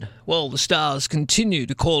Well, the stars continue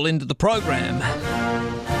to call into the program.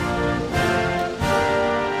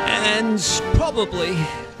 And probably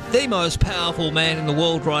the most powerful man in the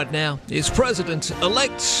world right now is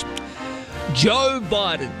President-elect Joe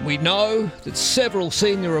Biden. We know that several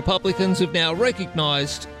senior Republicans have now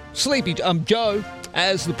recognised Sleepy Joe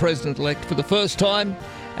as the President-elect for the first time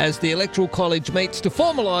as the Electoral College meets to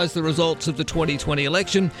formalise the results of the 2020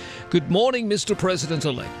 election. Good morning, Mr.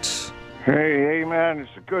 President-elect. Hey, man,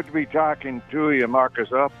 it's good to be talking to you,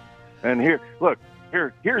 Marcus Up. And here's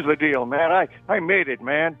the deal, man. I made it,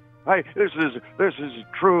 man. This is a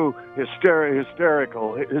true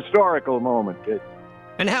historical moment.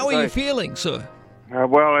 And how are you feeling, sir?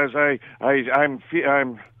 Well, as I'm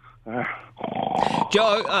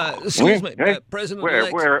Joe, excuse me,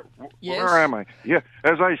 President-elect. Where Yes? am I? Yeah,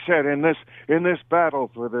 as I said, in this battle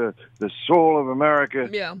for the soul of America,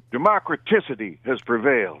 democraticity has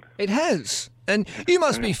prevailed. It has. And you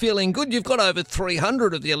must be feeling good. You've got over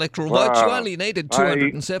 300 of the electoral votes. You only needed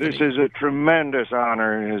 270. This is a tremendous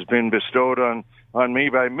honor. It has been bestowed on me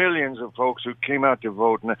by millions of folks who came out to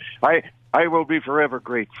vote. And I will be forever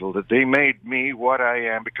grateful that they made me what I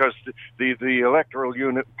am, because the electoral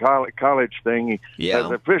unit college thing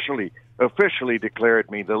has officially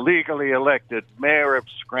declared me the legally elected mayor of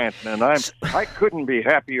Scranton, and I couldn't be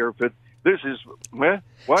happier. But this is what?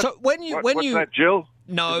 So what's that, Jill?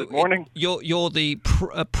 No, morning. You're the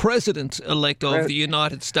president-elect of the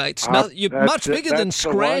United States. You're much bigger than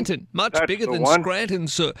Scranton. Much bigger than Scranton,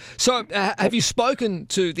 sir. So, have you spoken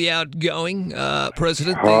to the outgoing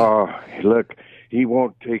president? Oh, look, he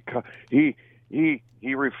won't take. He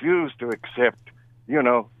refused to accept.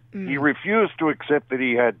 He refused to accept that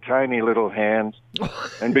he had tiny little hands,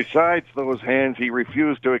 and besides those hands, he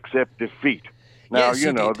refused to accept defeat. Now,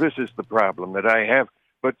 yes, this is the problem that I have.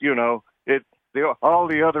 But all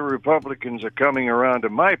the other Republicans are coming around to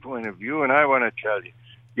my point of view, and I want to tell you,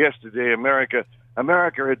 yesterday America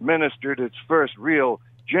administered its first real,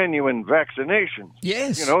 genuine vaccinations.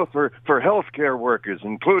 Yes. For healthcare workers,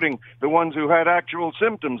 including the ones who had actual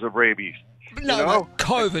symptoms of rabies. No,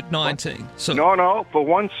 COVID-19. So. No. For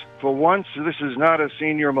once, this is not a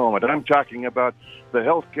senior moment. I'm talking about the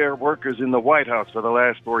healthcare workers in the White House for the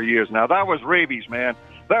last 4 years. Now, that was rabies, man.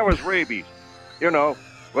 That was rabies.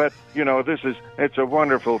 But it's a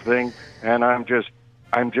wonderful thing, and I'm just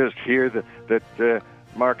here that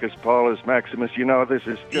Marcus Paulus Maximus. This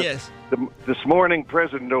is just yes. This morning,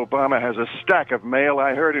 President Obama has a stack of mail.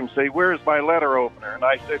 I heard him say, "Where's my letter opener?" And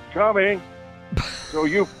I said, "Coming." So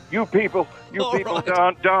you people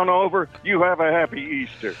right. down over, you have a happy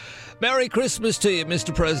Easter. Merry Christmas to you,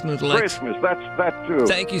 Mr. President-elect. Christmas, that too.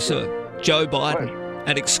 Thank you, sir. Joe Biden,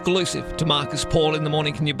 and exclusive to Marcus Paul in the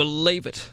morning. Can you believe it?